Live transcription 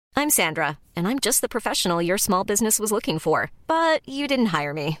I'm Sandra, and I'm just the professional your small business was looking for. But you didn't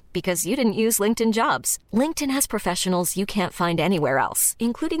hire me because you didn't use LinkedIn Jobs. LinkedIn has professionals you can't find anywhere else,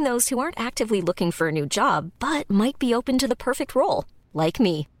 including those who aren't actively looking for a new job, but might be open to the perfect role, like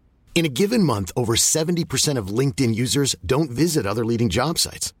me. In a given month, over 70% of LinkedIn users don't visit other leading job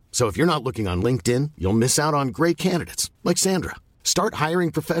sites. So if you're not looking on LinkedIn, you'll miss out on great candidates like Sandra. Start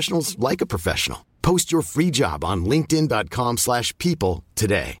hiring professionals like a professional. Post your free job on linkedin.com/people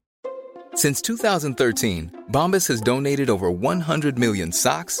today. Since 2013, Bombas has donated over 100 million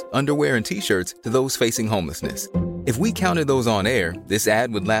socks, underwear, and T-shirts to those facing homelessness. If we counted those on air, this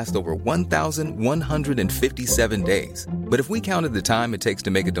ad would last over 1,157 days. But if we counted the time it takes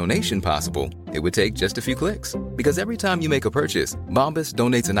to make a donation possible, it would take just a few clicks. Because every time you make a purchase, Bombas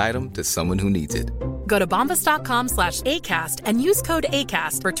donates an item to someone who needs it. Go to bombas.com/ACAST and use code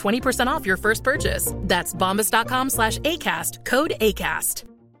ACAST for 20% off your first purchase. That's bombas.com/ACAST, code ACAST.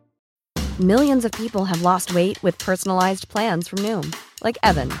 Millions of people have lost weight with personalized plans from Noom. Like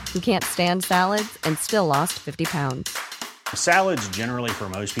Evan, who can't stand salads and still lost 50 pounds. Salads generally for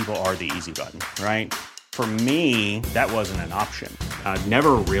most people are the easy button, right? For me, that wasn't an option. I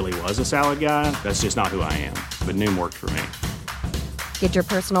never really was a salad guy. That's just not who I am. But Noom worked for me. Get your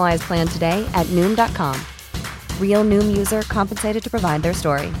personalized plan today at Noom.com. Real Noom user compensated to provide their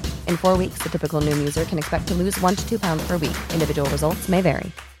story. In 4 weeks, the typical Noom user can expect to lose 1 to 2 pounds per week. Individual results may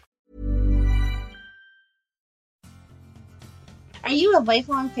vary. Are you a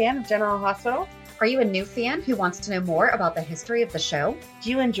lifelong fan of General Hospital? Are you a new fan who wants to know more about the history of the show? Do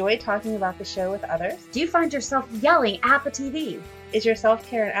you enjoy talking about the show with others? Do you find yourself yelling at the TV? Is your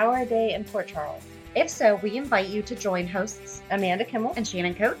self-care an hour a day in Port Charles? If so, we invite you to join hosts Amanda Kimmel and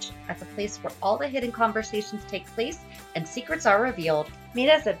Shannon Coach at the place where all the hidden conversations take place and secrets are revealed.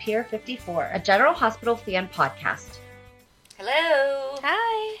 Meet us at Pier 54, a General Hospital fan podcast. Hello.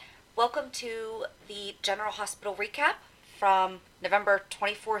 Hi. Welcome to the General Hospital recap from November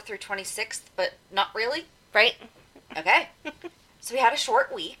 24th through 26th, but not really. Right. Okay. So we had a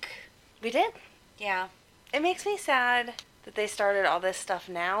short week. We did. Yeah. It makes me sad that they started all this stuff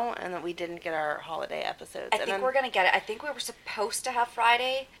now and that we didn't get our holiday episodes. I think we're going to get it. I think we were supposed to have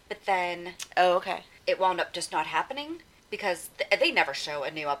Friday, but then... Oh, okay. It wound up just not happening because they never show a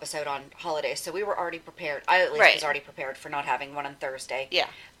new episode on holidays, so we were already prepared. I at least was already prepared for not having one on Thursday. Yeah.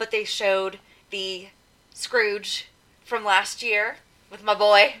 But they showed the Scrooge from last year with my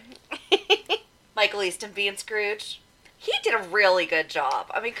boy, Michael Easton being Scrooge. He did a really good job.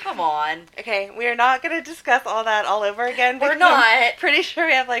 I mean, come on. Okay, we are not going to discuss all that all over again. We're not. I'm pretty sure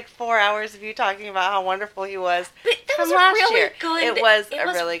we have like 4 hours of you talking about how wonderful he was. But that from was last really year. good. It was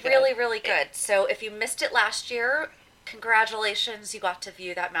really good. Really, really good. So if you missed it last year, congratulations. You got to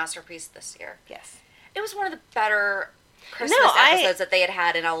view that masterpiece this year. Yes. It was one of the better Christmas episodes that they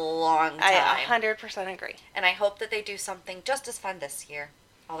had in a long time. I 100% agree. And I hope that they do something just as fun this year.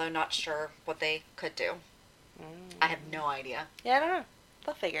 Although not sure what they could do. I have no idea. Yeah, I don't know.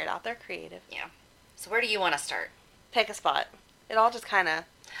 They'll figure it out. They're creative. Yeah. So where do you want to start? Pick a spot. It all just kind of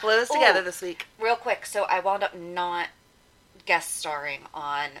flows together this week. Real quick. So I wound up not guest starring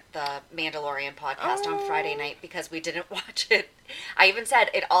on the Mandalorian podcast on Friday night because we didn't watch it. I even said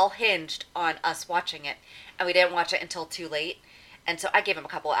it all hinged on us watching it, and we didn't watch it until too late. And so I gave him a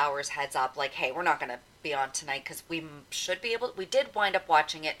couple hours heads up, like, hey, we're not going to be on tonight because we should be able. We did wind up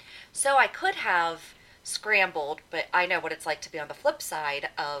watching it, so I could have scrambled, but I know what it's like to be on the flip side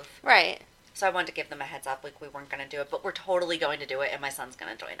of... Right. So I wanted to give them a heads up, like we weren't going to do it, but we're totally going to do it, and my son's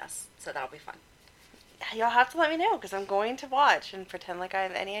going to join us, so that'll be fun. Y'all have to let me know, because I'm going to watch and pretend like I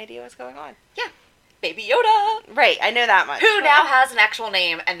have any idea what's going on. Yeah. Baby Yoda! Right, I know that much. Who now has an actual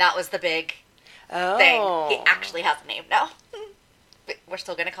name, and that was the big thing. He actually has a name now. But we're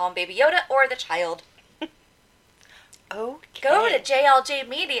still going to call him Baby Yoda or the child. Okay. Go to JLJ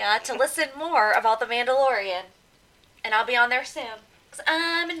Media to listen more about The Mandalorian. And I'll be on there soon. Because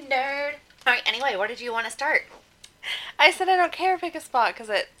I'm a nerd. Alright, anyway, where did you want to start? I said I don't care, pick a spot, because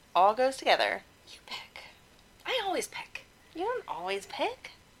it all goes together. You pick. I always pick. You don't always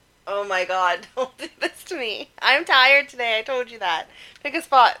pick? Oh my god, don't do this to me. I'm tired today, I told you that. Pick a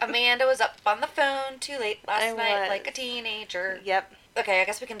spot. Amanda was up on the phone too late last night like a teenager. Yep. Okay, I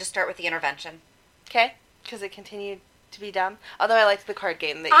guess we can just start with the intervention. Okay, because it continued to be dumb. Although I liked the card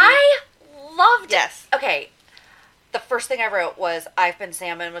game that you... I loved it. Yes. Okay, the first thing I wrote was, I've been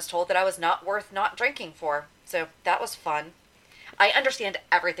Sam and was told that I was not worth not drinking for. So that was fun. I understand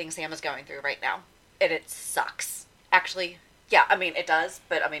everything Sam is going through right now. And it sucks. Actually, yeah, I mean, it does.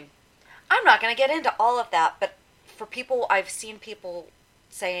 But, I mean, I'm not going to get into all of that. But for people, I've seen people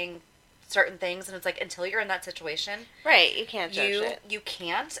saying certain things, and it's like, until you're in that situation, Right, you can't judge it. You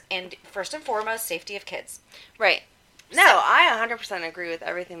can't, and first and foremost, safety of kids. Right. No, I 100% agree with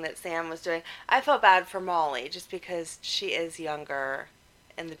everything that Sam was doing. I felt bad for Molly, just because she is younger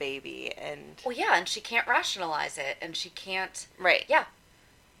and the baby, and... Well, yeah, and she can't rationalize it, and she can't... Right. Yeah.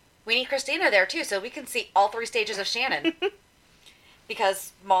 We need Christina there, too, so we can see all 3 stages of Shannon.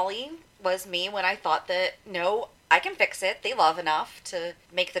 Because Molly was me when I thought that, no, I can fix it. They love enough to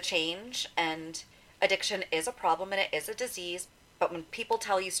make the change, and addiction is a problem, and it is a disease. But when people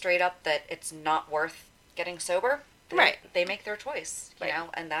tell you straight up that it's not worth getting sober, they make their choice, you know,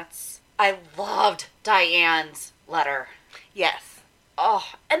 and that's... I loved Diane's letter. Yes. Oh,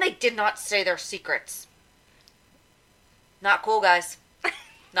 and they did not say their secrets. Not cool, guys.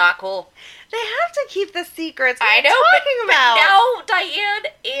 Not cool. They have to keep the secrets. What I know, are you talking about? but now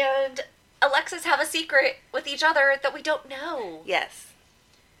Diane and Alexis have a secret with each other that we don't know. Yes.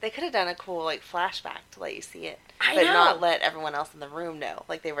 They could have done a cool, like, flashback to let you see it. I but know. not let everyone else in the room know,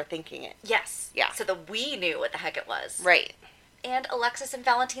 like they were thinking it. Yes. Yeah. So that we knew what the heck it was. Right. And Alexis and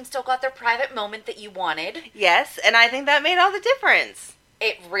Valentine still got their private moment that you wanted. Yes, and I think that made all the difference.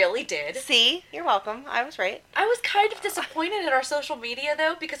 It really did. See? You're welcome. I was right. I was kind of disappointed in our social media,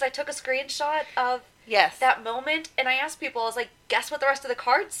 though, because I took a screenshot of that moment, and I asked people, I was like, guess what the rest of the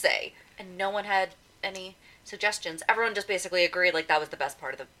cards say? And no one had any suggestions. Everyone just basically agreed, like, that was the best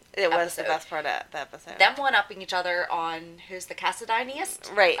part of the episode. Was the best part of the episode. Them one-upping each other on who's the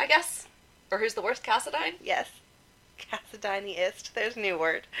Cassadiniest, right? I guess. Or who's the worst Cassadine? Yes. Cassadiniest. There's a new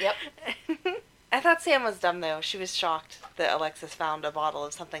word. Yep. I thought Sam was dumb, though. She was shocked that Alexis found a bottle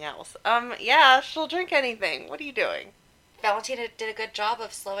of something else. Yeah, she'll drink anything. What are you doing? Valentina did a good job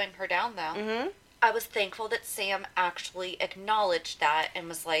of slowing her down, though. Mm-hmm. I was thankful that Sam actually acknowledged that and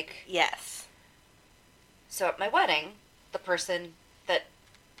was like... Yes. So at my wedding, the person that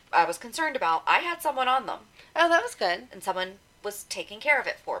I was concerned about, I had someone on them. Oh, that was good. And someone was taking care of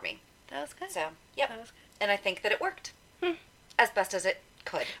it for me. That was good. So, yep. That was good. And I think that it worked. As best as it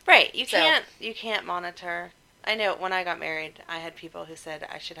could. Right. You can't monitor. I know when I got married, I had people who said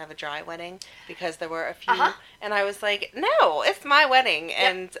I should have a dry wedding because there were a few. And I was like, no, it's my wedding.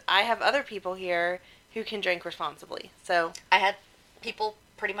 And I have other people here who can drink responsibly. So I had people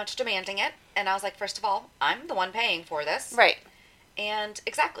pretty much demanding it. And I was like, first of all, I'm the one paying for this. Right. And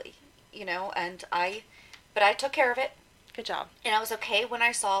exactly, you know, but I took care of it. Good job. And I was okay when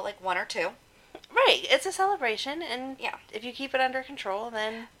I saw like 1 or 2. Right. It's a celebration, and if you keep it under control,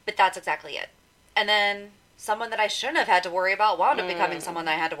 then... But that's exactly it. And then someone that I shouldn't have had to worry about wound up becoming someone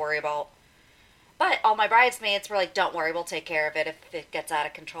that I had to worry about. But all my bridesmaids were like, don't worry, we'll take care of it if it gets out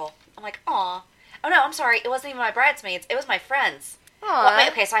of control. I'm like, aw. Oh, no, I'm sorry. It wasn't even my bridesmaids. It was my friends. Well,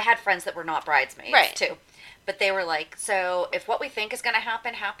 okay, so I had friends that were not bridesmaids, too. But they were like, so if what we think is going to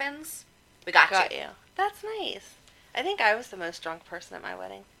happen happens, we got you. That's nice. I think I was the most drunk person at my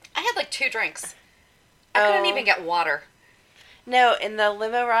wedding. I had like 2 drinks. I couldn't even get water. No, in the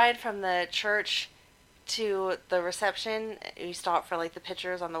limo ride from the church to the reception, you stopped for like the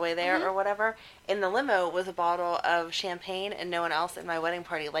pictures on the way there or whatever. In the limo was a bottle of champagne, and no one else in my wedding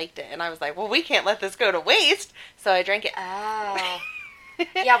party liked it. And I was like, well, we can't let this go to waste. So I drank it. Oh.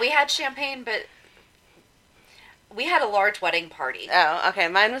 Yeah, we had champagne, but we had a large wedding party. Oh, okay.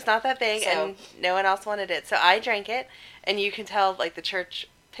 Mine was not that big, and no one else wanted it. So I drank it, and you can tell, like, the church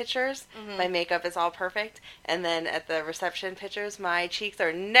pictures, my makeup is all perfect. And then at the reception pictures, my cheeks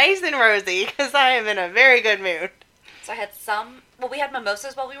are nice and rosy, because I am in a very good mood. So I had we had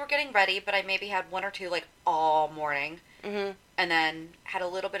mimosas while we were getting ready, but I maybe had 1 or 2, like, all morning. Mm-hmm. And then had a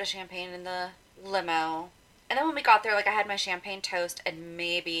little bit of champagne in the limo. And then when we got there, like, I had my champagne toast and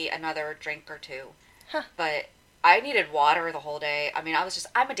maybe another drink or 2. Huh. But I needed water the whole day. I mean,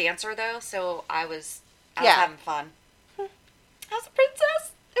 I'm a dancer, though, so I was having fun. I was a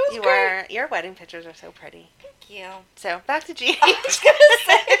princess. It was great. Your wedding pictures are so pretty. Thank you. So, back to GH. I was going to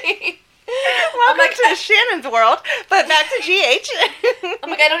say. Welcome to Shannon's world, but back to GH. I'm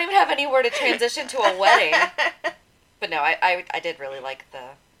like, I don't even have anywhere to transition to a wedding. But no, I did really like the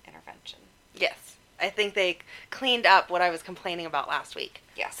intervention. Yes. I think they cleaned up what I was complaining about last week.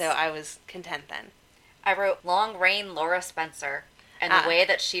 Yes. So I was content then. I wrote Long Reign Laura Spencer, and the way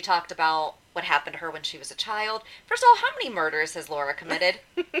that she talked about what happened to her when she was a child. First of all, how many murders has Laura committed?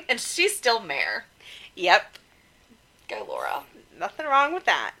 And she's still mayor. Yep. Go, Laura. Nothing wrong with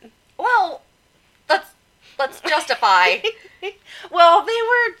that. Well, let's justify. Well, they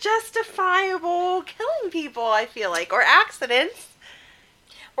were justifiable killing people, I feel like, or accidents.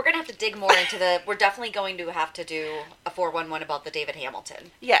 We're going to have to dig more into we're definitely going to have to do a 411 about the David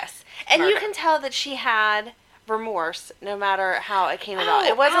Hamilton. Yes. And murder. You can tell that she had remorse, no matter how it came about.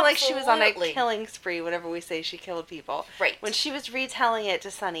 It wasn't like she was on a absolutely. killing spree whenever we say she killed people. Right. When she was retelling it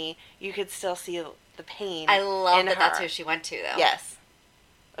to Sunny, you could still see the pain. I love in that her. that's who she went to, though. Yes.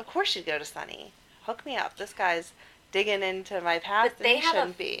 Of course she'd go to Sunny. Hook me up. This guy's digging into my past, But they and he have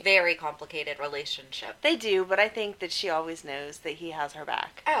shouldn't a be. very complicated relationship. They do, but I think that she always knows that he has her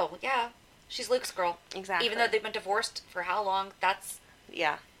back. Oh, yeah. She's Luke's girl. Exactly. Even though they've been divorced for how long, that's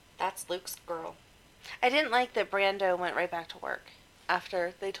Yeah. Luke's girl. I didn't like that Brando went right back to work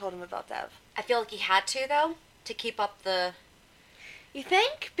after they told him about Dev. I feel like he had to, though, to keep up the... You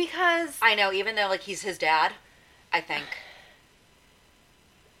think? Because... I know, even though, like, he's his dad, I think.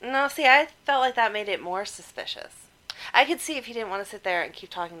 No, see, I felt like that made it more suspicious. I could see if he didn't want to sit there and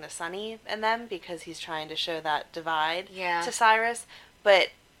keep talking to Sunny and them because he's trying to show that divide to Cyrus, but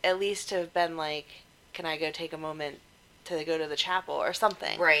at least to have been like, can I go take a moment to go to the chapel or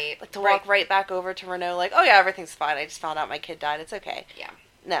something? Right. Like to walk right back over to Renault like, oh yeah, everything's fine. I just found out my kid died. It's okay. Yeah.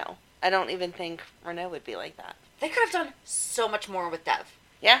 No, I don't even think Renault would be like that. They could have done so much more with Dev.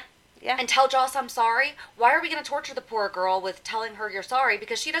 Yeah. Yeah. And tell Joss I'm sorry. Why are we going to torture the poor girl with telling her you're sorry?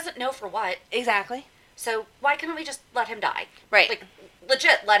 Because she doesn't know for what. Exactly. So why can't we just let him die? Right. Like,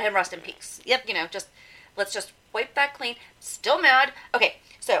 legit, let him rest in peace. Yep. You know, let's just wipe that clean. Still mad. Okay,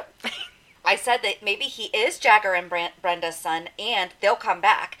 so I said that maybe he is Jagger and Brenda's son, and they'll come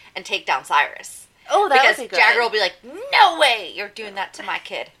back and take down Cyrus. Oh, that because would be good. Jagger will be like, no way you're doing that to my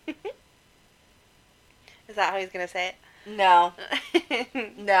kid. Is that how he's going to say it? No.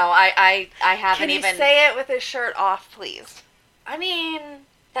 No, I haven't Can you even... say it with his shirt off, please? I mean,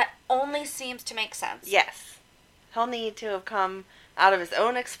 that only seems to make sense. Yes. He'll need to have come out of his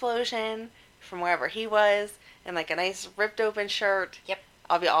own explosion from wherever he was in like a nice ripped open shirt. Yep.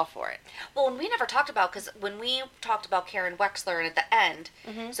 I'll be all for it. Well, and we never talked about, because when we talked about Karen Wexler and at the end,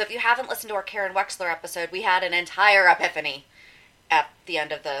 so if you haven't listened to our Karen Wexler episode, we had an entire epiphany at the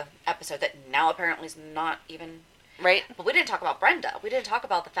end of the episode that now apparently is not even... Right. But we didn't talk about Brenda. We didn't talk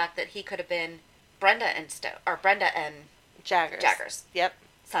about the fact that he could have been Brenda and Jagger's. Yep.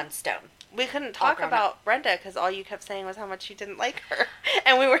 Son Stone. We couldn't talk grown about Brenda because all you kept saying was how much you didn't like her.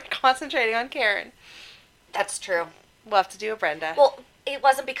 And we were concentrating on Karen. That's true. We'll have to do a Brenda. Well, it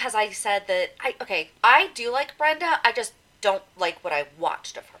wasn't because I said that... I do like Brenda. I just don't like what I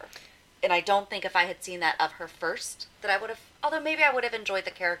watched of her. And I don't think if I had seen that of her first, that I would have... Although maybe I would have enjoyed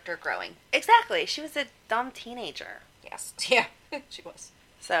the character growing. Exactly. She was a dumb teenager. Yes. Yeah, she was.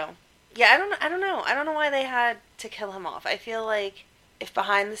 So, yeah, I don't know. I don't know why they had to kill him off. I feel like if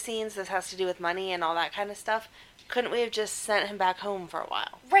behind the scenes this has to do with money and all that kind of stuff, couldn't we have just sent him back home for a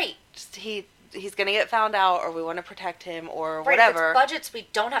while? Right. Just he's going to get found out, or we want to protect him, or Right, whatever. If it's budgets, we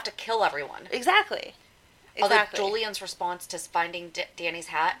don't have to kill everyone. Exactly. Although Julian's response to finding Danny's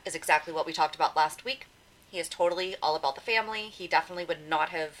hat is exactly what we talked about last week. He is totally all about the family. He definitely would not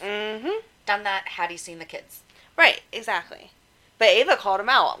have done that had he seen the kids. Right, exactly. But Ava called him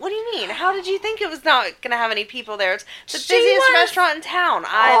out. What do you mean? How did you think it was not going to have any people there? It's the busiest restaurant in town.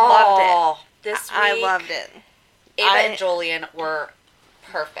 I loved it. This week, I loved it. Ava and Julian were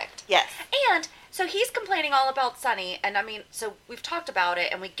perfect. Yes. And so he's complaining all about Sunny, and I mean, so we've talked about it,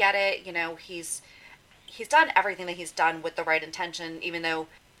 and we get it. You know, he's done everything that he's done with the right intention, even though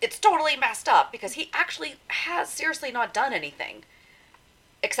it's totally messed up, because he actually has seriously not done anything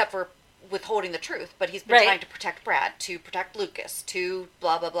except for withholding the truth, but he's been trying to protect Brad, to protect Lucas, to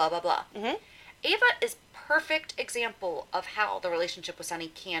blah, blah, blah, blah, blah. Mm-hmm. Ava is perfect example of how the relationship with Sunny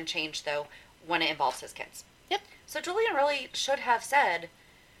can change, though, when it involves his kids. Yep. So Julian really should have said,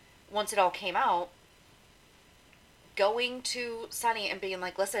 once it all came out, going to Sunny and being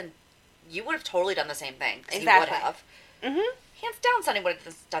like, listen, you would have totally done the same thing. Exactly. He would have. Mm-hmm. Hands down, Sunny would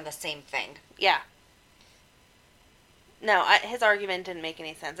have done the same thing. Yeah. No, his argument didn't make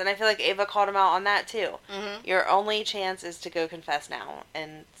any sense. And I feel like Ava called him out on that, too. Mm-hmm. Your only chance is to go confess now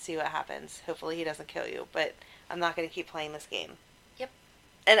and see what happens. Hopefully he doesn't kill you, but I'm not going to keep playing this game. Yep.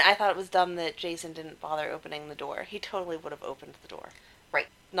 And I thought it was dumb that Jason didn't bother opening the door. He totally would have opened the door. Right.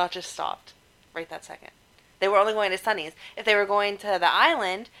 Not just stopped right that second. They were only going to Sunny's. If they were going to the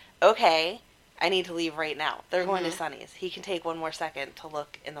island, okay, I need to leave right now. They're going to Sunny's. He can take one more second to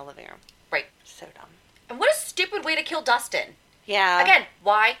look in the living room. Right. So dumb. And what a stupid way to kill Dustin. Yeah. Again,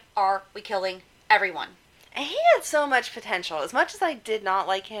 why are we killing everyone? And he had so much potential. As much as I did not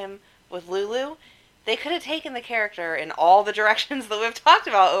like him with Lulu, they could have taken the character in all the directions that we've talked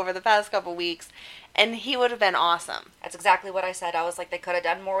about over the past couple weeks, and he would have been awesome. That's exactly what I said. I was like, they could have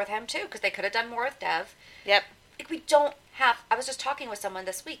done more with him, too, because they could have done more with Dev. Yep. Like, we don't have... I was just talking with someone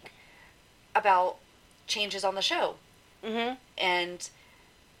this week about changes on the show. Mm-hmm. And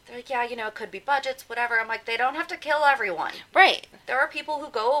They're like, yeah, it could be budgets, whatever. I'm like, they don't have to kill everyone. Right. There are people who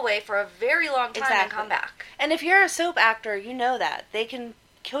go away for a very long time and come back. And if you're a soap actor, you know that. They can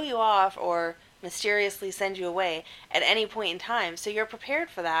kill you off or mysteriously send you away at any point in time. So you're prepared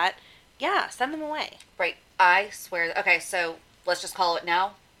for that. Yeah, send them away. Right. I swear. Okay, so let's just call it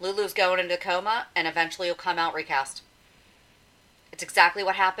now. Lulu's going into coma, and eventually will come out recast. It's exactly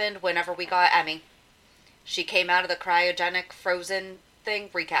what happened whenever we got Emmy. She came out of the cryogenic frozen thing,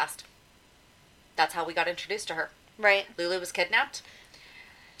 recast. That's how we got introduced to her. Right. Lulu was kidnapped.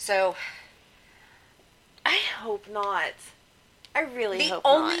 So I hope not. I really hope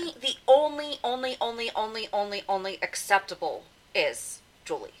not. The only acceptable is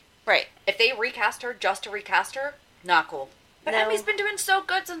Julie. Right. If they recast her just to recast her, not cool. But Emmy's been doing so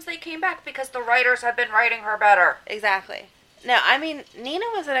good since they came back because the writers have been writing her better. Exactly. No, I mean, Nina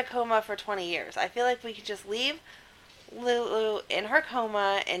was in a coma for 20 years. I feel like we could just leave Lulu in her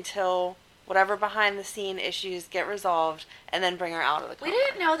coma until whatever behind-the-scene issues get resolved, and then bring her out of the coma. We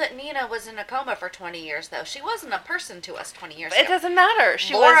didn't know that Nina was in a coma for 20 years, though. She wasn't a person to us 20 years ago. It doesn't matter.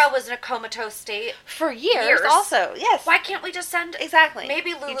 Laura was in a comatose state for years also. Yes. Why can't we just send... Exactly.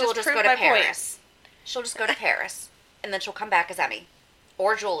 Maybe Lulu will just go to Paris. She'll just go to Paris, and then she'll come back as Emmy.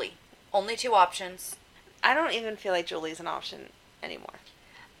 Or Julie. Only two options. I don't even feel like Julie's an option anymore.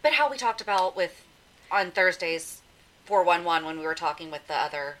 But how we talked about on Thursdays, 411, when we were talking with the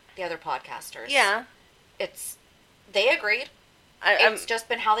other podcasters. Yeah. They agreed. It's just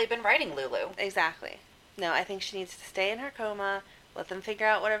been how they've been writing Lulu. Exactly. No, I think she needs to stay in her coma, let them figure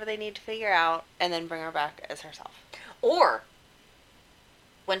out whatever they need to figure out, and then bring her back as herself. Or,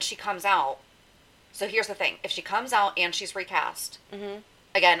 when she comes out, so here's the thing. If she comes out and she's recast,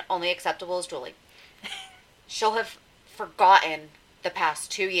 again, only acceptable is Julie. She'll have forgotten the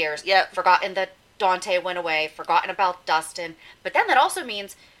past 2 years. Yep. Forgotten that Dante went away. Forgotten about Dustin. But then that also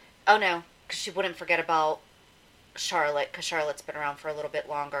means, oh no, because she wouldn't forget about Charlotte, because Charlotte's been around for a little bit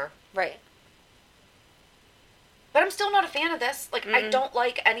longer. Right. But I'm still not a fan of this. Like, I don't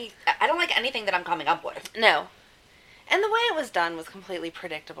like anything that I'm coming up with. No. And the way it was done was completely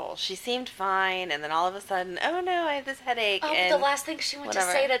predictable. She seemed fine, and then all of a sudden, oh no, I have this headache. Oh, and the last thing she went whatever.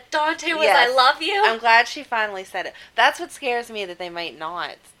 to say to Dante was, I love you. I'm glad she finally said it. That's what scares me, that they might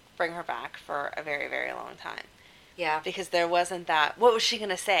not bring her back for a very, very long time. Yeah. Because there wasn't that, what was she going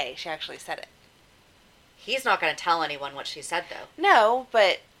to say? She actually said it. He's not going to tell anyone what she said, though. No,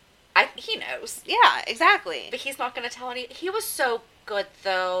 but... he knows. Yeah, exactly. But he's not going to tell anyone. He was so good,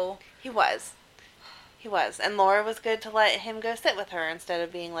 though. He was. He was. And Laura was good to let him go sit with her instead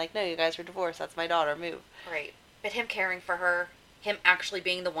of being like, no, you guys are divorced. That's my daughter. Move. Right. But him caring for her, him actually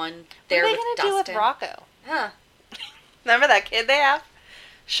being the one there with Dustin. What are they going to do with Rocco? Huh. Remember that kid they have?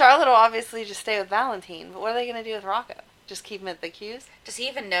 Charlotte will obviously just stay with Valentine, but what are they going to do with Rocco? Just keep him at the Q's? Does he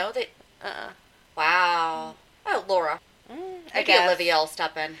even know that? Wow. Oh, Laura. Maybe Olivia will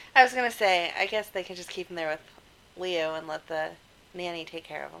step in. I was going to say, I guess they could just keep him there with Leo and let the nanny take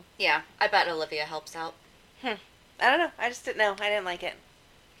care of him. Yeah, I bet Olivia helps out. I don't know. I just didn't know. I didn't like it.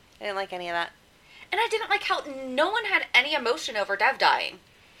 I didn't like any of that. And I didn't like how no one had any emotion over Dev dying.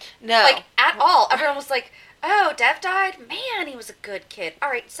 No. Like, at all. Everyone was like, oh, Dev died? Man, he was a good kid. All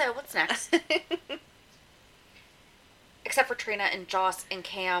right, so what's next? Except for Trina and Joss and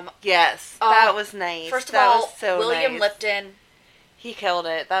Cam. Yes, that was nice. First of that all, was so William nice. Lipton. He killed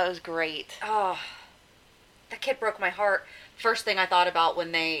it. That was great. Oh, that kid broke my heart. First thing I thought about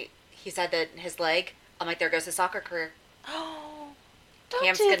when he said that his leg, I'm like, there goes his soccer career. Oh, don't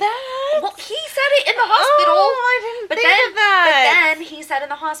Cam's do that. Well, he said it in the hospital. Oh, I didn't think of that. But then he said in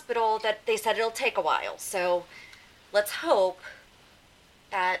the hospital that they said it'll take a while. So let's hope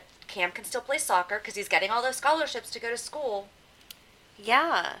that Cam can still play soccer because he's getting all those scholarships to go to school.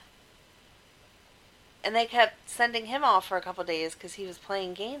 Yeah. And they kept sending him off for a couple days because he was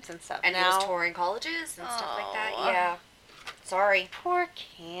playing games and stuff. And he was touring colleges and stuff like that. Yeah. Sorry. Poor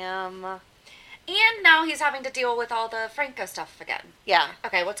Cam. And now he's having to deal with all the Franco stuff again. Yeah.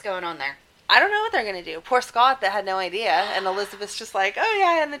 Okay, what's going on there? I don't know what they're going to do. Poor Scott that had no idea. And Elizabeth's just like, oh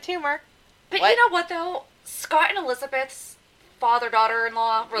yeah, and the tumor. But you know what though? Scott and Elizabeth's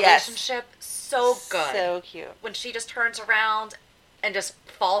father-daughter-in-law relationship, so good. So cute. When she just turns around and just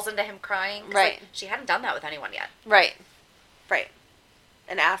falls into him crying. Right. Like, she hadn't done that with anyone yet. Right. Right.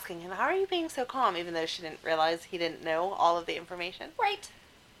 And asking him, how are you being so calm? Even though she didn't realize he didn't know all of the information. Right.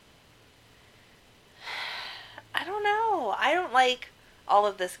 I don't know. I don't like all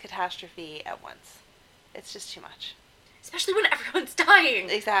of this catastrophe at once. It's just too much. Especially when everyone's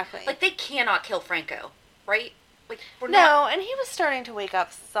dying. Exactly. Like, they cannot kill Franco, right? Like, and he was starting to wake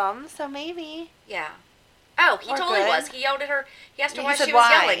up some, so maybe. Yeah. Oh, he We're totally good. was. He yelled at her. He asked her He why said, she was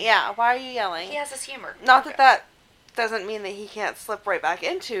why? yelling. Yeah, why are you yelling? He has his humor. Not that that doesn't mean that he can't slip right back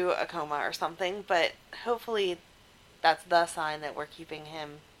into a coma or something, but hopefully that's the sign that we're keeping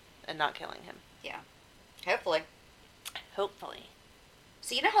him and not killing him. Yeah. Hopefully. Hopefully.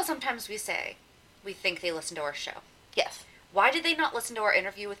 So you know how sometimes we say we think they listen to our show? Yes. Why did they not listen to our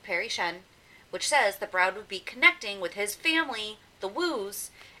interview with Perry Shen, which says that Brad would be connecting with his family, the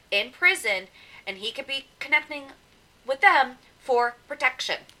Woos, in prison, and he could be connecting with them for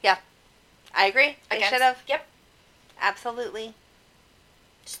protection? Yeah. I agree. They should have. Yep. Absolutely.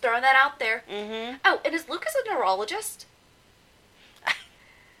 Just throwing that out there. Mm-hmm. Oh, and is Lucas a neurologist?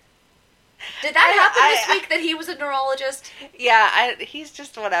 Did that happen this week that he was a neurologist? Yeah, he's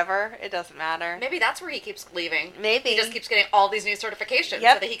just whatever. It doesn't matter. Maybe that's where he keeps leaving. Maybe. He just keeps getting all these new certifications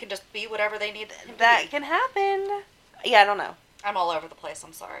Yep. so that he can just be whatever they need him to That be. can happen. Yeah, I don't know. I'm all over the place.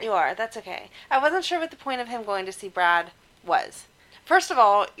 I'm sorry. You are. That's okay. I wasn't sure what the point of him going to see Brad was. First of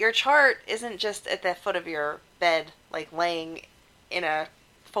all, your chart isn't just at the foot of your bed, like laying in a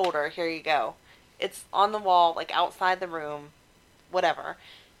folder. Here you go. It's on the wall, like outside the room, whatever.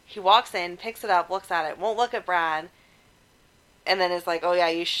 He walks in, picks it up, looks at it, won't look at Brad, and then is like, "Oh yeah,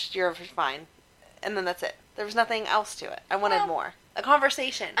 you're fine," and then that's it. There was nothing else to it. I wanted more. A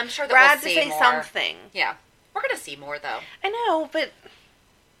conversation. I'm sure that Brad we'll to see say more. something. Yeah. We're going to see more, though. I know, but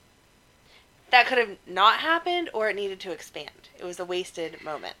that could have not happened, or it needed to expand. It was a wasted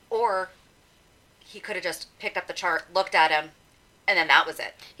moment. Or he could have just picked up the chart, looked at him, and then that was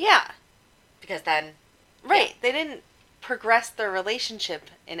it. Yeah. Because then... Right. Yeah. They didn't progress their relationship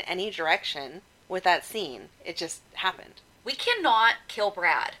in any direction with that scene. It just happened. We cannot kill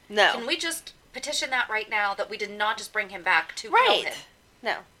Brad. No. Can we just petition that right now, that we did not just bring him back to kill Right. him?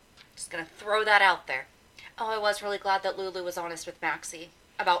 No. Just going to throw that out there. Oh, I was really glad that Lulu was honest with Maxie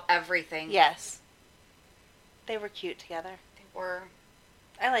about everything. Yes. They were cute together. They were.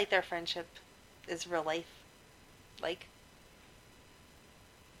 I like their friendship. Is real life. Like.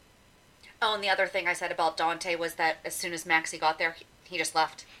 Oh, and the other thing I said about Dante was that as soon as Maxie got there, he just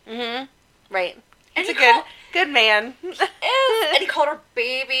left. Mm-hmm. Right. And He's he a good man. And he called her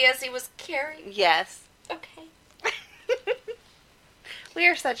baby as he was carrying. Yes. Okay. We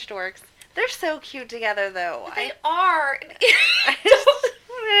are such dorks. They're so cute together, though. They are. I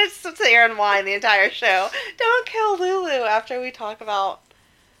just sit here and whine the entire show. Don't kill Lulu after we talk about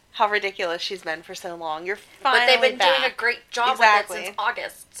how ridiculous she's been for so long. You're finally But they've been back. doing a great job Exactly. with it since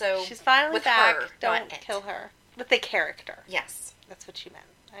August. So She's finally with back. her, Don't not it. kill her. With the character. Yes. That's what you meant.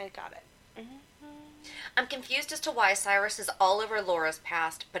 I got it. I'm confused as to why Cyrus is all over Laura's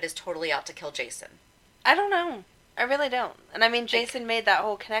past, but is totally out to kill Jason. I don't know. I really don't. And I mean, Jason made that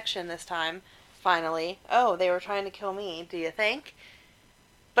whole connection this time. Finally. Oh, they were trying to kill me, do you think?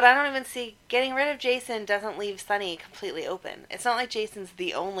 But I don't even see... Getting rid of Jason doesn't leave Sunny completely open. It's not like Jason's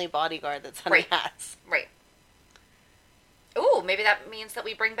the only bodyguard that Sunny has. Right. Ooh, maybe that means that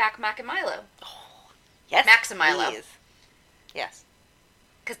we bring back Mac and Milo. Yes, Max and Milo. please. Yes.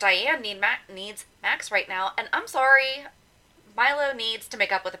 Because Diane needs Max right now, and I'm sorry, Milo needs to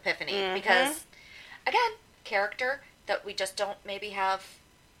make up with Epiphany. Mhm. Because, again, character that we just don't maybe have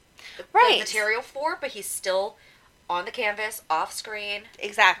the Right. material for, but he's still on the canvas, off screen.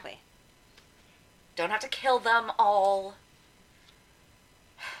 Exactly. Don't have to kill them all.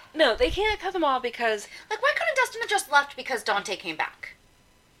 No, they can't cut them all because... Like, why couldn't Dustin have just left because Dante came back?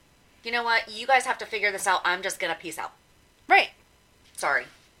 You know what? You guys have to figure this out. I'm just gonna peace out. Right. Sorry.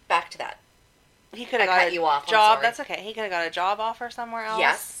 Back to that. He could have I got cut a you off. I'm job. sorry. That's okay. He could have got a job offer somewhere else.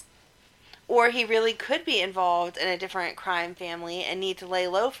 Yes. Or he really could be involved in a different crime family and need to lay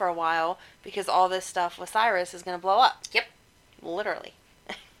low for a while because all this stuff with Cyrus is going to blow up. Yep. Literally.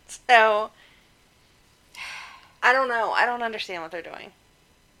 So, I don't know. I don't understand what they're doing.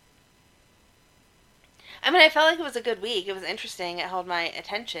 I mean, I felt like it was a good week. It was interesting. It held my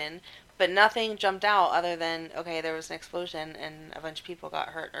attention. But nothing jumped out other than, okay, there was an explosion and a bunch of people got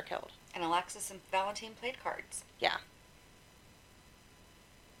hurt or killed. And Alexis and Valentine played cards. Yeah.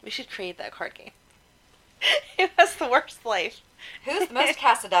 We should create that card game. It has the worst life. Who's the most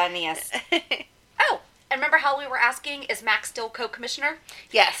Cassadiniest? Oh, and remember how we were asking, is Max still co-commissioner?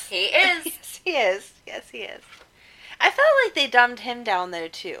 Yes. He is. Yes, he is. Yes, he is. I felt like they dumbed him down though,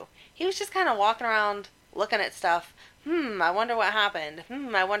 too. He was just kind of walking around looking at stuff. I wonder what happened.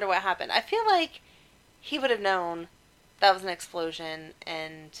 I wonder what happened. I feel like he would have known that was an explosion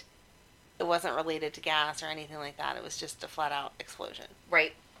and it wasn't related to gas or anything like that. It was just a flat-out explosion.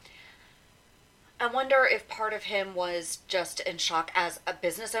 Right. I wonder if part of him was just in shock as a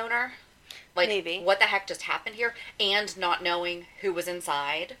business owner. Like, Maybe. what the heck just happened here? And not knowing who was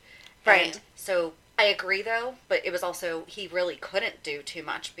inside. Right. And so, I agree, though, but it was also, he really couldn't do too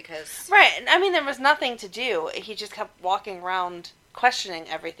much because... Right. I mean, there was nothing to do. He just kept walking around questioning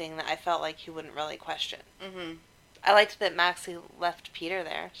everything that I felt like he wouldn't really question. Mm-hmm. I liked that Maxie left Peter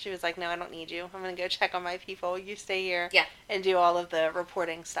there. She was like, no, I don't need you. I'm going to go check on my people. You stay here and do all of the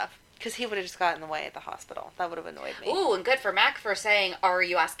reporting stuff. Because he would have just gotten in the way at the hospital. That would have annoyed me. Ooh, and good for Mac for saying, are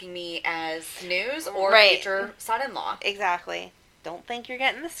you asking me as news or future son-in-law? Exactly. Don't think you're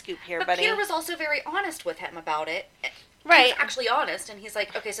getting the scoop here, but buddy. Peter was also very honest with him about it. Right. He was actually honest, and he's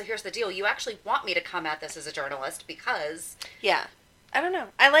like, okay, so here's the deal. You actually want me to come at this as a journalist because... Yeah. I don't know.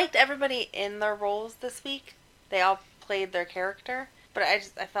 I liked everybody in their roles this week. They all played their character. But I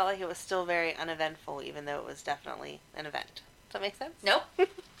felt like it was still very uneventful, even though it was definitely an event. Does that make sense? Nope.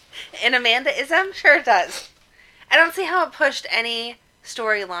 In Amanda-ism? Sure it does. I don't see how it pushed any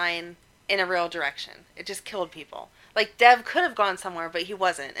storyline in a real direction. It just killed people. Like, Dev could have gone somewhere, but he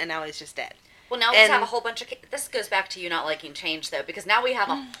wasn't, and now he's just dead. Well, now we just have a whole bunch of... This goes back to you not liking change, though, because now we have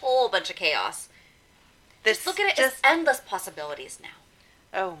a whole bunch of chaos. Just look at it as endless possibilities now.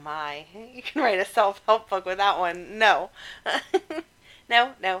 Oh, my. You can write a self-help book with that one. No.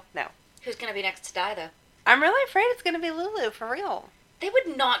 No. Who's going to be next to die, though? I'm really afraid it's going to be Lulu, for real. They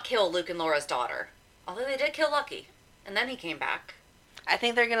would not kill Luke and Laura's daughter. Although they did kill Lucky. And then he came back. I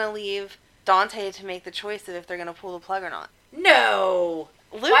think they're going to leave Dante to make the choice of if they're going to pull the plug or not. No!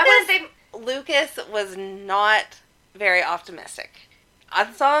 Lucas was not very optimistic.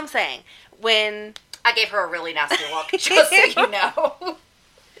 That's all I'm saying. When... I gave her a really nasty look, just so you know.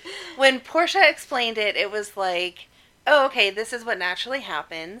 When Portia explained it, it was like, oh, okay, this is what naturally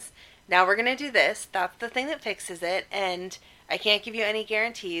happens. Now we're going to do this. That's the thing that fixes it. And I can't give you any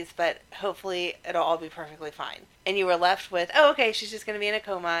guarantees, but hopefully it'll all be perfectly fine. And you were left with, oh, okay, she's just going to be in a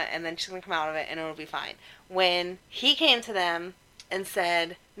coma, and then she's going to come out of it, and it'll be fine. When he came to them and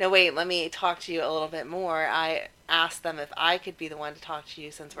said, no, wait, let me talk to you a little bit more, I asked them if I could be the one to talk to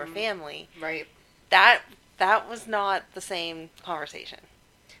you since we're family. Right. That was not the same conversation.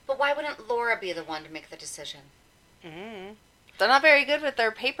 But why wouldn't Laura be the one to make the decision? Mm-hmm. They're not very good with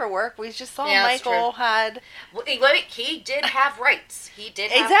their paperwork. We just saw Michael had... Well, he did have rights. He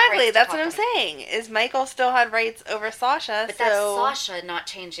did have exactly, rights. That's what I'm saying. Is Michael still had rights over Sasha, But that's Sasha not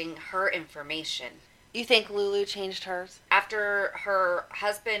changing her information. You think Lulu changed hers? After her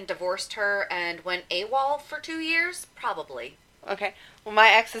husband divorced her and went AWOL for 2 years? Probably. Okay. Well, my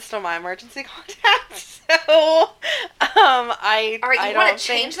ex is still my emergency contact, so I All right, you want to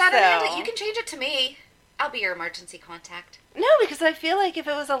change that, so. Amanda? You can change it to me. I'll be your emergency contact. No, because I feel like if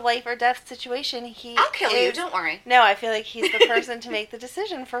it was a life or death situation, I'll kill you, don't worry. No, I feel like he's the person to make the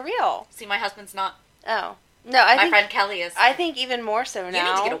decision for real. See, my husband's not. Oh. No, I think... My friend Kelly is. I think even more so now.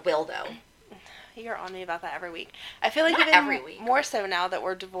 You need to get a will, though. You're on me about that every week. I feel like not even every week. More so now that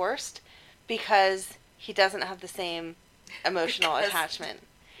we're divorced because he doesn't have the same emotional attachment.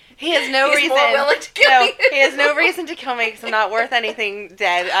 He has no reason. More willing to kill me. He has no reason to kill me because I'm not worth anything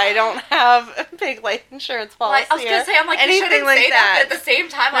dead. I don't have a big life insurance policy. I was going to say, I'm like, you shouldn't say that, but at the same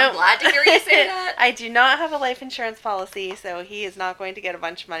time, I'm glad to hear you say that. I do not have a life insurance policy, so he is not going to get a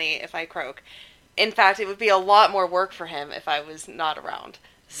bunch of money if I croak. In fact, it would be a lot more work for him if I was not around.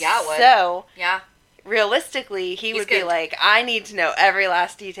 Yeah, it would. So, yeah. Realistically, he would be like, I need to know every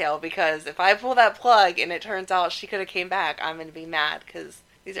last detail because if I pull that plug and it turns out she could have came back, I'm going to be mad because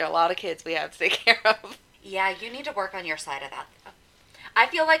these are a lot of kids we have to take care of. Yeah, you need to work on your side of that. I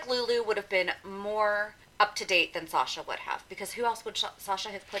feel like Lulu would have been more up to date than Sasha would have because who else would Sasha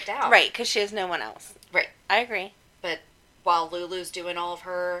have put down? Right, because she has no one else. Right. I agree. But while Lulu's doing all of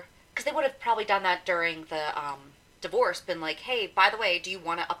her... Because they would have probably done that during the divorce, been like, hey, by the way, do you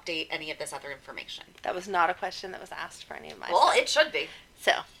want to update any of this other information? That was not a question that was asked for any of my Well, stuff. it should be.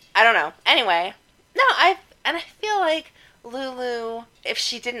 So, I don't know. Anyway, no, I feel like Lulu, if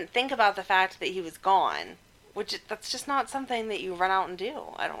she didn't think about the fact that he was gone, that's just not something that you run out and do,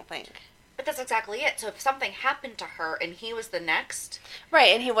 I don't think. But that's exactly it. So if something happened to her and he was the next... Right,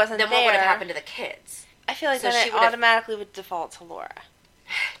 and he wasn't then there... Then what would have happened to the kids? I feel like then it automatically would default to Laura.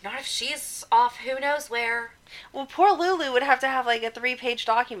 Not if she's off who knows where. Well, poor Lulu would have to have like a 3-page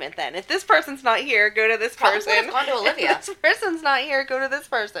document then. If this person's not here, go to this person. Probably would have gone to Olivia. If this person's not here, go to this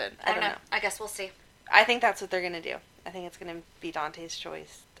person. I don't know. I guess we'll see. I think that's what they're going to do. I think it's going to be Dante's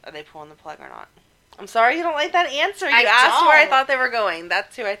choice. Are they pulling the plug or not? I'm sorry you don't like that answer. You asked where I thought they were going.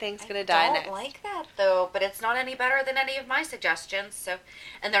 That's who I think's going to die next. I don't like that, though. But it's not any better than any of my suggestions. So,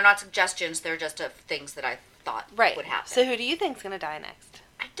 and they're not suggestions. They're just things that I thought would happen. So who do you think's going to die next?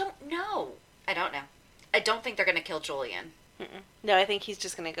 I don't know. I don't think they're going to kill Julian. Mm-mm. No, I think he's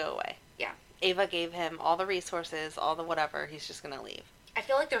just going to go away. Yeah. Ava gave him all the resources, all the whatever. He's just going to leave. I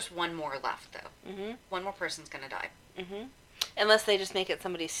feel like there's one more left, though. Mm-hmm. One more person's gonna die. Mm-hmm. Unless they just make it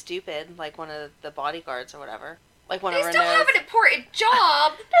somebody stupid, like one of the bodyguards or whatever. Like one they of Renault's. They still have an important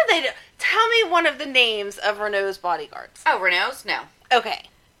job. No, they don't. Tell me one of the names of Renault's bodyguards. Oh, Renault's? No. Okay.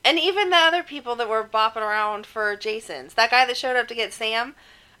 And even the other people that were bopping around for Jason's. That guy that showed up to get Sam.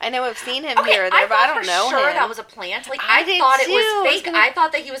 I know I've seen him here or there, but I don't know him. I thought for sure that was a plant. Like, I thought it was fake. I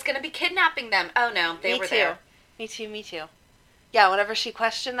thought that he was going to be kidnapping them. Oh, no. They were there. Me too. Yeah, whenever she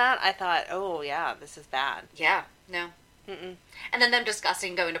questioned that, I thought, oh, yeah, this is bad. Yeah. No. Mm-mm. And then them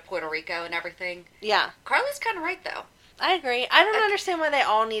discussing going to Puerto Rico and everything. Yeah. Carly's kind of right, though. I agree. I don't understand why they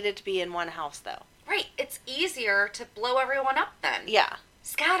all needed to be in one house, though. Right. It's easier to blow everyone up then. Yeah.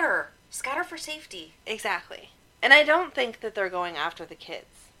 Scatter for safety. Exactly. And I don't think that they're going after the kids.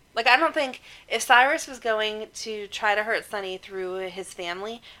 Like, I don't think if Cyrus was going to try to hurt Sonny through his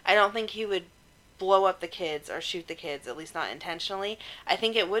family, I don't think he would blow up the kids or shoot the kids, at least not intentionally. I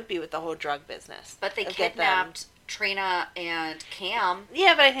think it would be with the whole drug business. But they kidnapped Trina and Cam.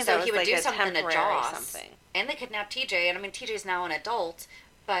 Yeah, but I think so that was he would like do a something to temporary Joss. something. And they kidnapped TJ, and I mean TJ's now an adult,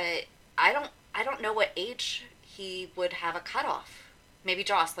 but I don't know what age he would have a cutoff. Maybe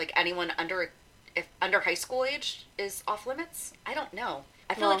Joss, like anyone under high school age is off limits. I don't know.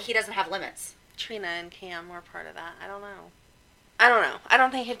 I feel like he doesn't have limits. Trina and Cam were part of that. I don't know. I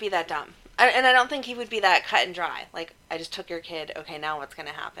don't think he'd be that dumb. And I don't think he would be that cut and dry. Like, I just took your kid. Okay, now what's going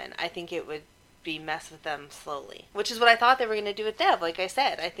to happen? I think it would be mess with them slowly. Which is what I thought they were going to do with Dev, like I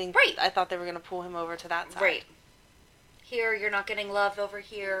said. I thought they were going to pull him over to that side. Right. Here, you're not getting love over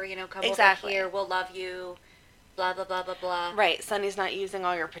here. Come over here. We'll love you. Blah, blah, blah, blah, blah. Right. Sonny's not using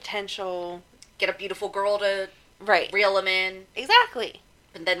all your potential. Get a beautiful girl to reel him in. Exactly.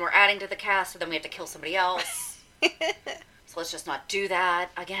 And then we're adding to the cast, so then we have to kill somebody else. So let's just not do that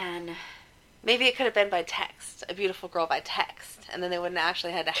again. Maybe it could have been by text. A beautiful girl by text. And then they wouldn't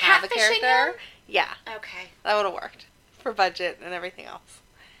actually had to have a character. Him? Yeah. Okay. That would have worked. For budget and everything else.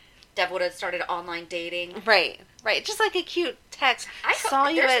 Dev would have started online dating. Right. Just like a cute text. I saw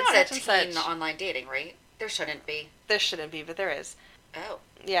you at such and such. There's not online dating, right? There shouldn't be. There shouldn't be, but there is. Oh.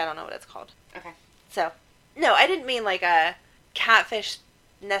 Yeah, I don't know what it's called. Okay. So, no, I didn't mean like a catfish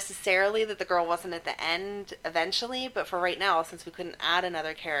necessarily, that the girl wasn't at the end eventually, but for right now, since we couldn't add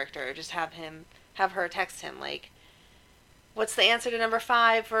another character, just have her text him like, what's the answer to number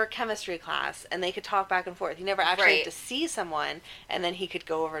 5 for chemistry class? And they could talk back and forth. He never actually had to see someone, and then he could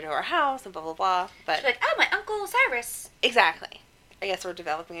go over to her house and blah blah blah. But she's like, oh, my Uncle Cyrus. Exactly. I guess we're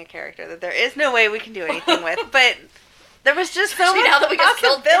developing a character that there is no way we can do anything with, but there was just so much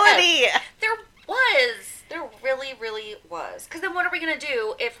possibility. There was. There really, really was. Because then what are we going to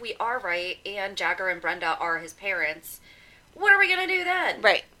do if we are right and Jagger and Brenda are his parents? What are we going to do then?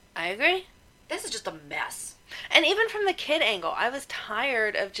 Right. I agree. This is just a mess. And even from the kid angle, I was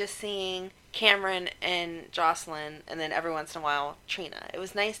tired of just seeing Cameron and Jocelyn and then every once in a while Trina. It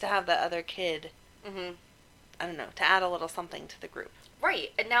was nice to have the other kid, I don't know, to add a little something to the group.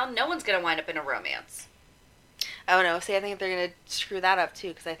 Right. And now no one's going to wind up in a romance. Oh, no. See, I think they're going to screw that up, too,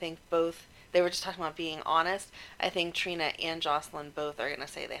 because I think both... They were just talking about being honest. I think Trina and Jocelyn both are going to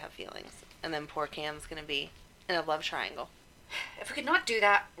say they have feelings. And then poor Cam's going to be in a love triangle. If we could not do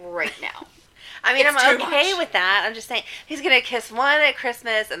that right now. I mean, I'm okay with that. I'm just saying, he's going to kiss one at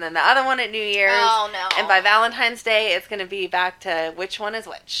Christmas and then the other one at New Year's. Oh, no. And by Valentine's Day, it's going to be back to which one is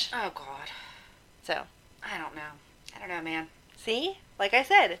which. Oh, God. So. I don't know, man. See? Like I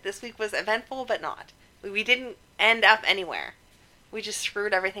said, this week was eventful, but not. We didn't end up anywhere. We just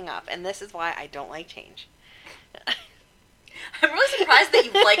screwed everything up, and this is why I don't like change. I'm really surprised that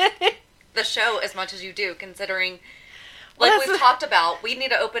you like the show as much as you do, considering, like we've talked about, we need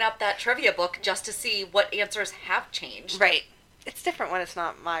to open up that trivia book just to see what answers have changed. Right. It's different when it's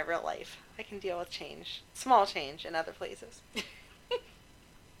not my real life. I can deal with change. Small change in other places.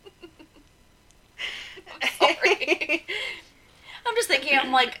 I'm sorry. I'm just thinking,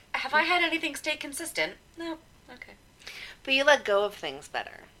 I'm like, have I had anything stay consistent? No. Okay. But you let go of things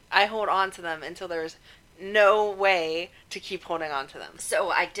better. I hold on to them until there's no way to keep holding on to them.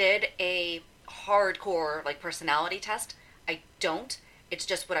 So I did a hardcore, like, personality test. I don't. It's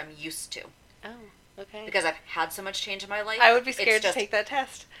just what I'm used to. Oh, okay. Because I've had so much change in my life. I would be scared to take that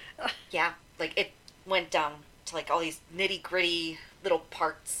test. Yeah. Like, it went down to, like, all these nitty-gritty little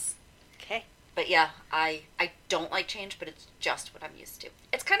parts. Okay. But yeah, I don't like change, but it's just what I'm used to.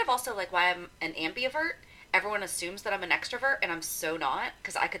 It's kind of also, like, why I'm an ambivert. Everyone assumes that I'm an extrovert, and I'm so not,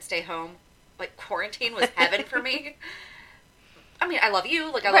 because I could stay home. Like, quarantine was heaven for me. I mean, I love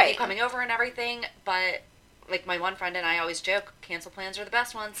you. Like, I love you coming over and everything, but, like, my one friend and I always joke, cancel plans are the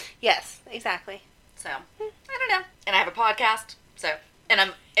best ones. Yes, exactly. So, I don't know. And I have a podcast, so And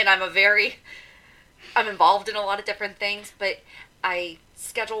I'm involved in a lot of different things, but I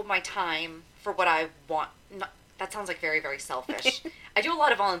schedule my time for what I want. That sounds like very, very selfish. I do a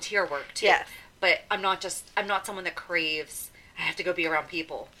lot of volunteer work too. Yes. But I'm not someone that craves, I have to go be around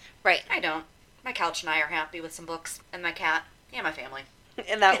people. Right. I don't. My couch and I are happy with some books and my cat and my family.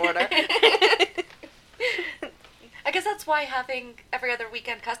 In that order. I guess that's why having every other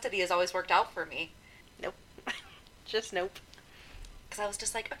weekend custody has always worked out for me. Nope. Just nope. Because I was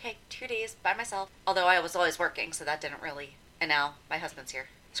just like, okay, 2 days by myself. Although I was always working, so that didn't really. And now my husband's here.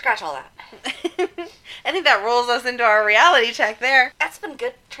 Scratch all that. I think that rolls us into our reality check there. That's been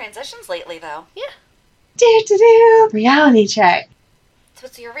good transitions lately, though. Yeah. Do. Reality check. So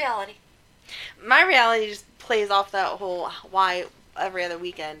what's your reality? My reality just plays off that whole why every other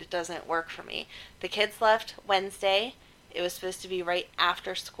weekend doesn't work for me. The kids left Wednesday. It was supposed to be right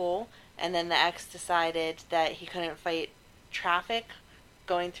after school, and then the ex decided that he couldn't fight traffic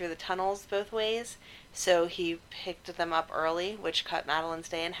going through the tunnels both ways, so he picked them up early, which cut Madeline's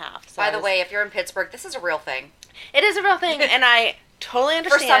day in half. So By the way, if you're in Pittsburgh, this is a real thing. It is a real thing, and I totally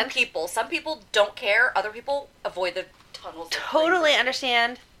understand. For some people. Some people don't care. Other people avoid the tunnels. Totally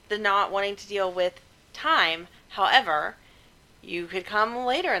understand the not wanting to deal with time. However, you could come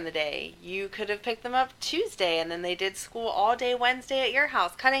later in the day. You could have picked them up Tuesday, and then they did school all day Wednesday at your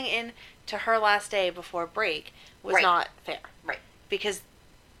house. Cutting in to her last day before break was not fair. Right. Because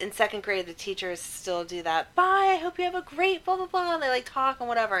in second grade, the teachers still do that. Bye, I hope you have a great blah, blah, blah. They like talk and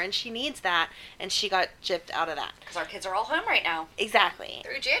whatever, and she needs that, and she got gypped out of that. Because our kids are all home right now. Exactly.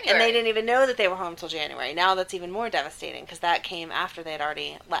 Through January. And they didn't even know that they were home till January. Now that's even more devastating, because that came after they had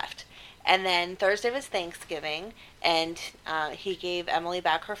already left. And then Thursday was Thanksgiving, and he gave Emily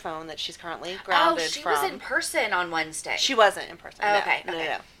back her phone that she's currently grounded from. Oh, she was in person on Wednesday. She wasn't in person. Oh, No. okay.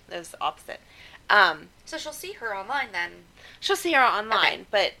 No. It was the opposite. So she'll see her online then. She'll see her online, Okay.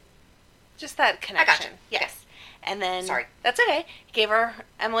 but just that connection. I gotcha. Yes. Okay. And then... Sorry. That's okay. He gave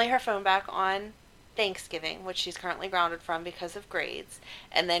Emily her phone back on Thanksgiving, which she's currently grounded from because of grades,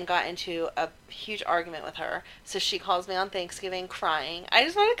 and then got into a huge argument with her. So she calls me on Thanksgiving crying. I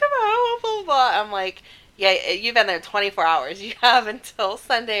just want to come home, blah, blah, blah. I'm like, yeah, you've been there 24 hours. You have until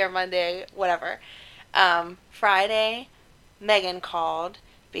Sunday or Monday, whatever. Friday, Megan called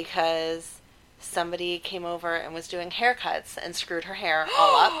because somebody came over and was doing haircuts and screwed her hair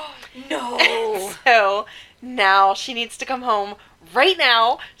all up. No! So now she needs to come home right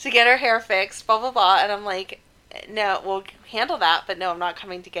now to get her hair fixed, blah, blah, blah. And I'm like, no, we'll handle that, but no, I'm not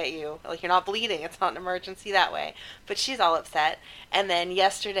coming to get you. Like, you're not bleeding. It's not an emergency that way. But she's all upset. And then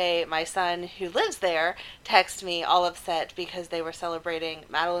yesterday, my son, who lives there, texted me all upset because they were celebrating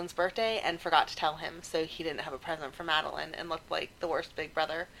Madeline's birthday and forgot to tell him. So he didn't have a present for Madeline and looked like the worst big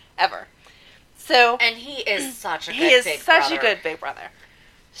brother ever. So, And he is such a good he is big such brother. a good big brother.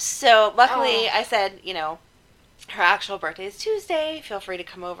 So luckily, I said, you know, her actual birthday is Tuesday. Feel free to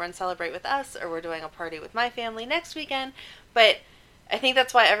come over and celebrate with us, or we're doing a party with my family next weekend. But I think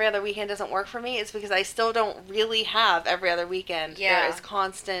that's why every other weekend doesn't work for me. It's because I still don't really have every other weekend. Yeah. There is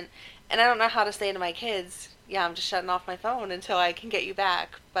constant, and I don't know how to say to my kids, yeah, I'm just shutting off my phone until I can get you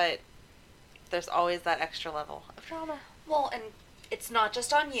back. But there's always that extra level of drama. Well, and it's not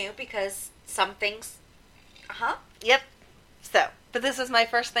just on you, because some things... Yep. So, but this was my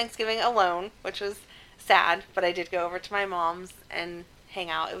first Thanksgiving alone, which was sad, but I did go over to my mom's and hang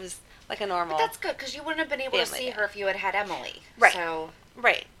out. It was like a normal... But that's good, because you wouldn't have been able to family see day. her if you had Emily. Right. So...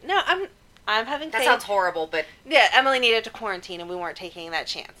 Right. No, I'm having That faith. sounds horrible, but... Yeah, Emily needed to quarantine, and we weren't taking that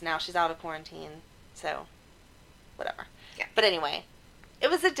chance. Now she's out of quarantine, so whatever. Yeah. But anyway, it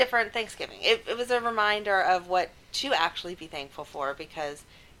was a different Thanksgiving. It was a reminder of what to actually be thankful for, because,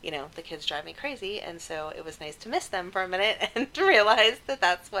 you know, the kids drive me crazy, and so it was nice to miss them for a minute and to realize that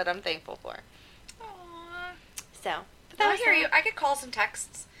that's what I'm thankful for. Aww. So, but I was hear it. you. I get calls and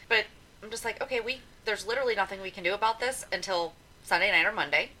texts, but I'm just like, okay, there's literally nothing we can do about this until Sunday night or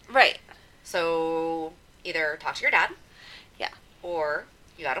Monday. Right. So either talk to your dad. Yeah. Or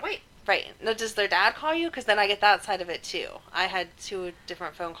you gotta wait. Right. Now, does their dad call you? Because then I get that side of it, too. I had 2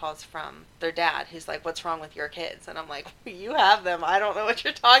 different phone calls from their dad, who's like, what's wrong with your kids? And I'm like, you have them. I don't know what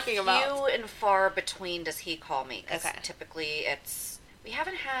you're talking about. Few and far between does he call me. Because typically it's...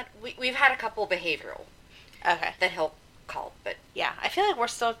 We've had a couple behavioral that he'll call, but... Yeah, I feel like we're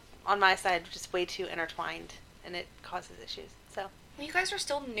still, on my side, just way too intertwined, and it causes issues, so... Well, you guys are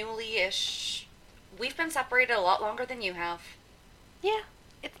still newly-ish. We've been separated a lot longer than you have. Yeah.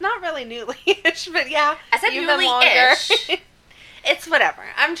 It's not really newly-ish, but yeah. I said you've been newly-ish. It's whatever.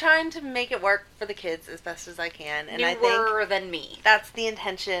 I'm trying to make it work for the kids as best as I can, and I Newer think than me. that's the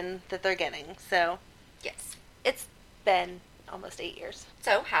intention that they're getting, so... Yes. It's been almost 8 years.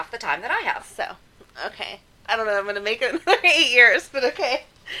 So, half the time that I have. So, okay. I don't know if I'm going to make it another 8 years, but okay.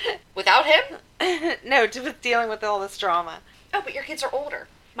 Without him? No, just dealing with all this drama. Oh, but your kids are older.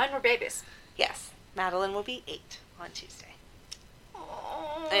 Mine were babies. Yes. Madeline will be 8 on Tuesday.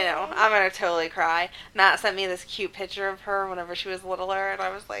 Aww. I know. I'm going to totally cry. Matt sent me this cute picture of her whenever she was littler, and I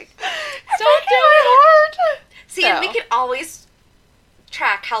was like, Stop doing my heart. See, and we can always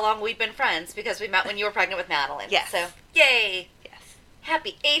track how long we've been friends because we met when you were pregnant with Madeline. Yes. So, yay. Yes.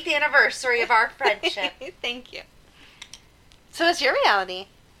 Happy 8th anniversary of our friendship. Thank you. So what's your reality?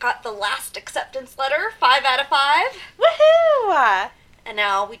 Got the last acceptance letter, 5 out of 5. Woohoo! And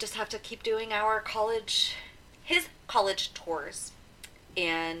now we just have to keep doing his college tours.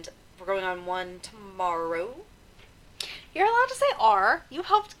 And we're going on one tomorrow. You're allowed to say R. You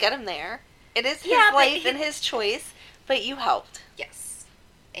helped get him there. It is his life and his choice, but you helped. Yes.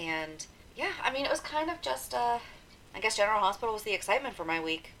 And, yeah, I mean, it was kind of just, I guess General Hospital was the excitement for my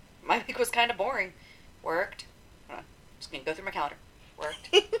week. My week was kind of boring. Worked. Just going to go through my calendar. Worked.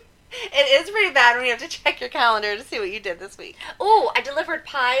 It is pretty bad when you have to check your calendar to see what you did this week. Oh, I delivered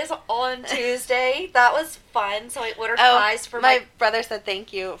pies on Tuesday. That was fun. So I ordered pies for my brother said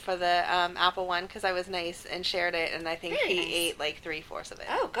thank you for the apple one because I was nice and shared it, and I think he ate like 3/4 of it.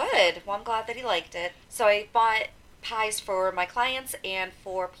 Oh, good. Well, I'm glad that he liked it. So I bought pies for my clients and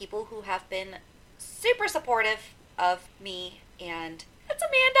for people who have been super supportive of me, and that's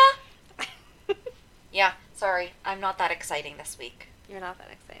Amanda. Yeah, sorry. I'm not that exciting this week. You're not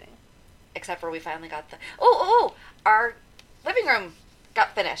that exciting. Except for we finally got our living room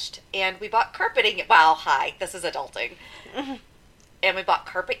got finished, and we bought carpeting. Wow, hi, this is adulting. And we bought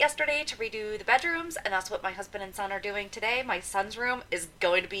carpet yesterday to redo the bedrooms, and that's what my husband and son are doing today. My son's room is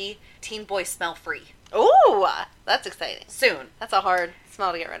going to be Teen Boy smell free. Ooh, that's exciting. Soon. That's a hard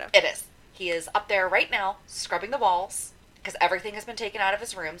smell to get rid of. It is. He is up there right now scrubbing the walls because everything has been taken out of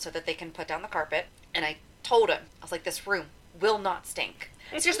his room so that they can put down the carpet. And I told him, I was like, this room will not stink.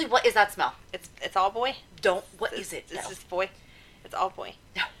 Seriously, what is that smell? It's all boy. What is it? It's just boy. It's all boy.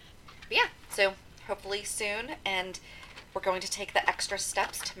 No. But yeah, so hopefully soon, and we're going to take the extra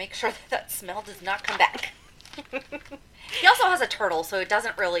steps to make sure that smell does not come back. He also has a turtle, so it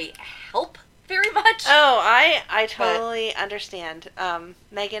doesn't really help very much. Oh, I totally understand.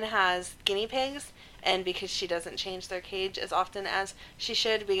 Megan has guinea pigs, and because she doesn't change their cage as often as she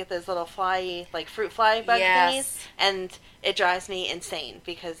should, we get those little fly, like fruit fly bug thingies, and it drives me insane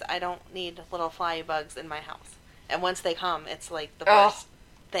because I don't need little fly bugs in my house. And once they come, it's like the worst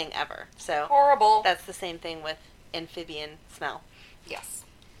thing ever. So horrible. That's the same thing with amphibian smell. Yes.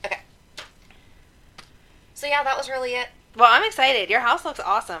 Okay. So yeah, that was really it. Well, I'm excited. Your house looks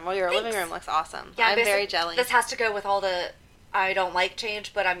awesome. Well, your Thanks. living room looks awesome. Yeah, I'm very jelly. This has to go with all the I don't like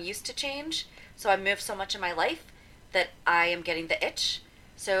change, but I'm used to change. So I moved so much in my life that I am getting the itch.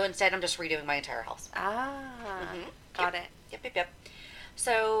 So instead, I'm just redoing my entire house. Got it. Yep.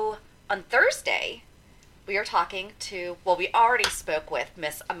 So on Thursday, we are talking to, we already spoke with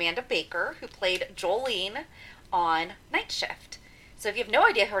Miss Amanda Baker, who played Jolene on Night Shift. So if you have no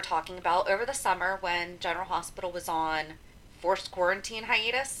idea who we're talking about, over the summer when General Hospital was on forced quarantine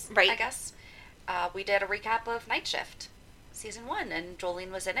hiatus, I guess, we did a recap of Night Shift. Season 1, and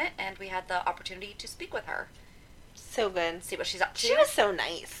Jolene was in it, and we had the opportunity to speak with her. So good. See what she's up to. She was so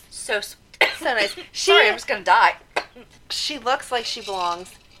nice. So nice. Sorry, I'm just going to die. She looks like she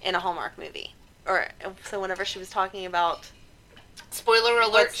belongs in a Hallmark movie. So whenever she was talking about... Spoiler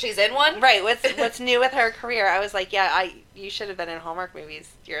alert, she's in one? Right, what's new with her career, I was like, you should have been in Hallmark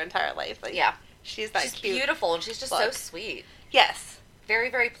movies your entire life. Like, yeah. She's cute. Beautiful, and she's just so sweet. Yes. Very,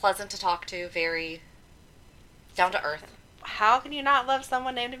 very pleasant to talk to, very down to earth. How can you not love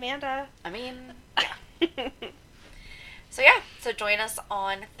someone named Amanda? I mean, yeah. So join us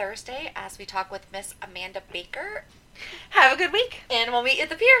on Thursday as we talk with Miss Amanda Baker. Have a good week. And we'll meet you at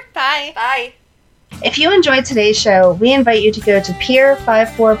the pier. Bye. Bye. If you enjoyed today's show, we invite you to go to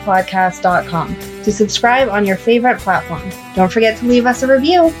pier54podcast.com to subscribe on your favorite platform. Don't forget to leave us a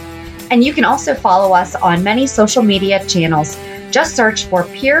review. And you can also follow us on many social media channels. Just search for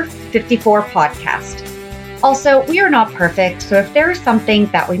Pier 54 Podcast. Also, we are not perfect, so if there is something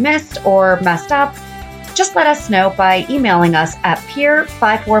that we missed or messed up, just let us know by emailing us at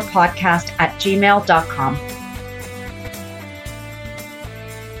pier54podcast@gmail.com.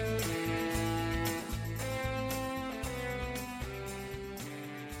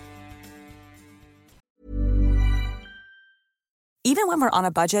 Even when we're on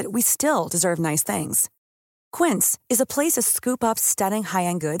a budget, we still deserve nice things. Quince is a place to scoop up stunning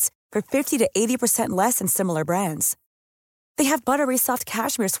high-end goods for 50 to 80% less than similar brands. They have buttery soft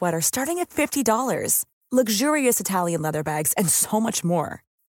cashmere sweaters starting at $50, luxurious Italian leather bags, and so much more.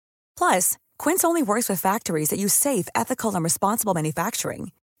 Plus, Quince only works with factories that use safe, ethical, and responsible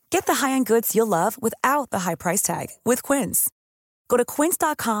manufacturing. Get the high-end goods you'll love without the high price tag with Quince. Go to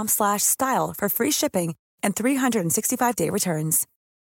quince.com/style for free shipping and 365-day returns.